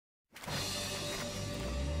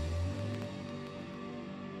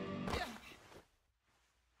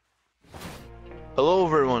Hello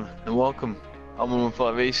everyone and welcome. I'm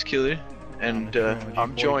 115acekiller and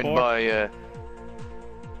I'm joined by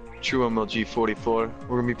True MLG 44.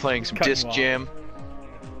 We're gonna be playing some Disc Jam.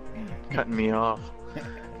 Cutting me off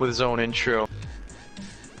with his own intro.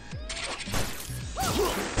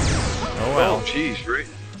 Oh well. Oh jeez,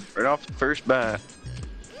 right off the first bat.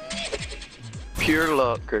 Pure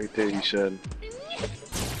luck right there, you said.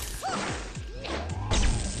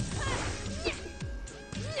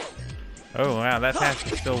 Oh wow, that pass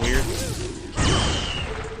is still weird.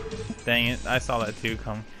 Dang it, I saw that too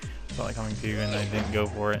saw it coming too and I didn't go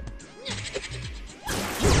for it.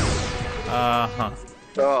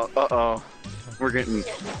 Uh-oh. We're getting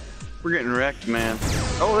wrecked, man.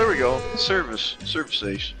 Oh, there we go. Service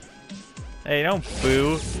ace. Hey, don't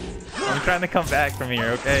boo. I'm trying to come back from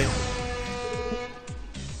here, okay?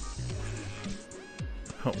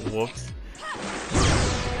 Whoops.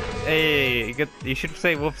 Hey, you should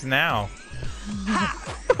say whoops now.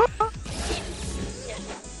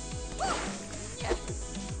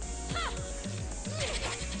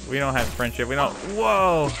 We don't have friendship. We don't.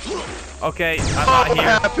 Whoa. Okay, I'm not here.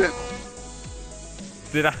 What happened?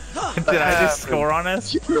 Did I just score on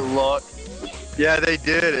us? Your luck. Yeah, they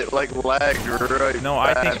did. It like lagged right. No,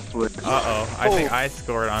 I think. I think I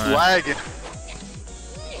scored on us. Lagging.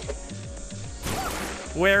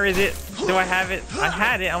 Where is it? Do I have it? I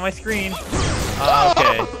had it on my screen.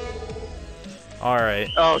 Okay. Alright.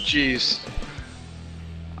 Oh, jeez.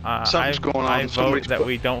 Something's going on. I vote that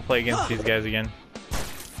we don't play against these guys again.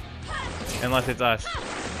 Unless it's us.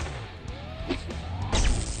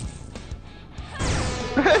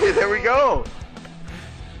 Hey, there we go.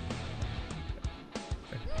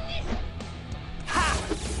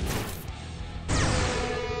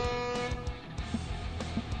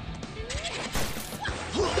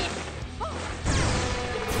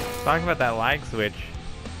 Talking about that lag switch,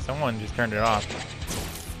 someone just turned it off.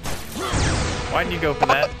 Why didn't you go for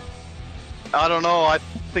that? I don't know, I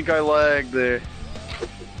think I lagged there.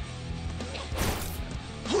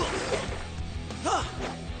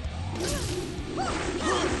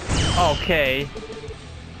 Okay.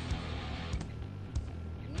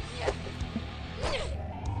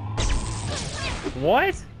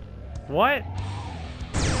 What? What?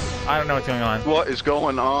 I don't know what's going on. What is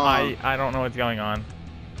going on? I don't know what's going on.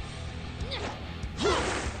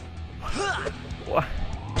 What?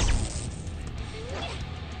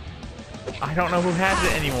 I don't know who has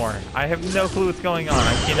it anymore. I have no clue what's going on.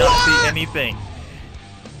 I cannot see anything.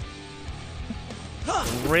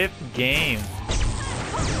 Rip game.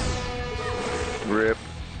 Rip.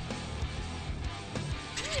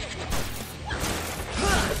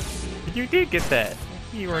 You did get that.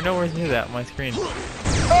 You were nowhere near that on my screen.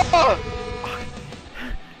 What?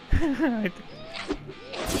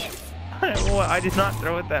 I did not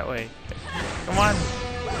throw it that way. Come on.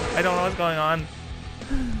 I don't know what's going on.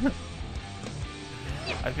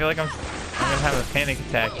 I feel like I'm gonna have a panic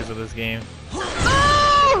attack because of this game.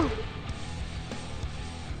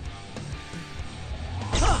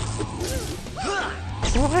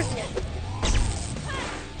 What?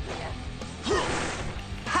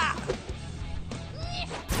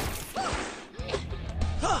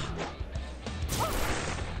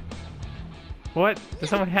 What? Does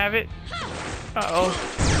someone have it? Uh-oh.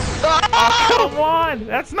 Oh, come on!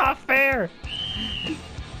 That's not fair!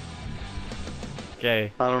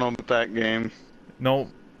 Okay. I don't know about that game. No,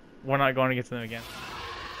 we're not going against them again.